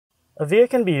Avia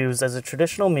can be used as a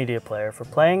traditional media player for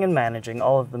playing and managing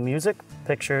all of the music,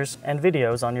 pictures, and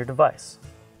videos on your device.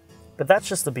 But that's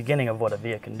just the beginning of what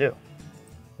Avia can do.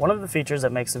 One of the features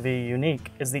that makes Avia unique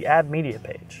is the Add Media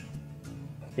page.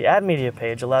 The Add Media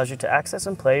page allows you to access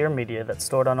and play your media that's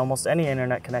stored on almost any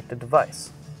internet-connected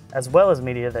device, as well as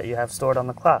media that you have stored on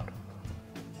the cloud.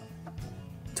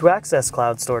 To access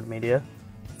cloud-stored media,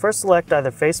 first select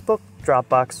either Facebook,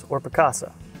 Dropbox, or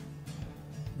Picasa.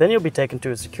 Then you'll be taken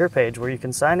to a secure page where you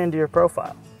can sign into your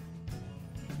profile.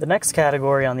 The next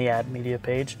category on the Add Media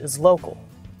page is Local.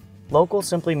 Local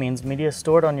simply means media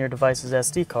stored on your device's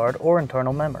SD card or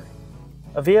internal memory.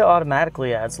 Avia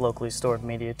automatically adds locally stored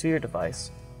media to your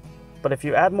device, but if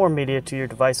you add more media to your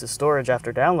device's storage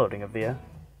after downloading Avia,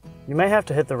 you may have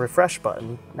to hit the refresh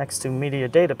button next to Media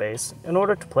Database in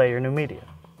order to play your new media.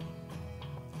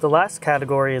 The last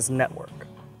category is Network.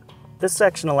 This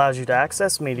section allows you to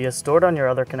access media stored on your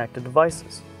other connected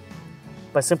devices.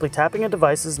 By simply tapping a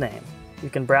device's name, you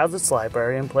can browse its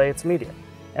library and play its media.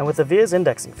 And with Avia's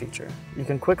indexing feature, you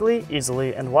can quickly,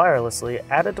 easily, and wirelessly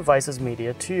add a device's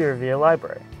media to your Avia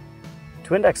library.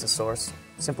 To index a source,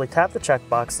 simply tap the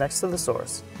checkbox next to the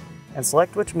source and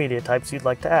select which media types you'd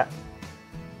like to add.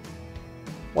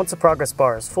 Once the progress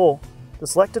bar is full, the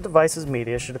selected device's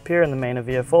media should appear in the main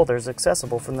Avia folders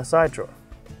accessible from the side drawer.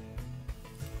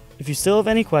 If you still have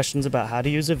any questions about how to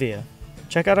use Avia,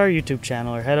 check out our YouTube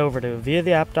channel or head over to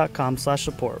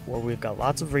aviatheapp.com/support, where we've got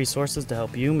lots of resources to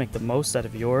help you make the most out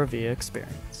of your Avia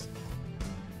experience.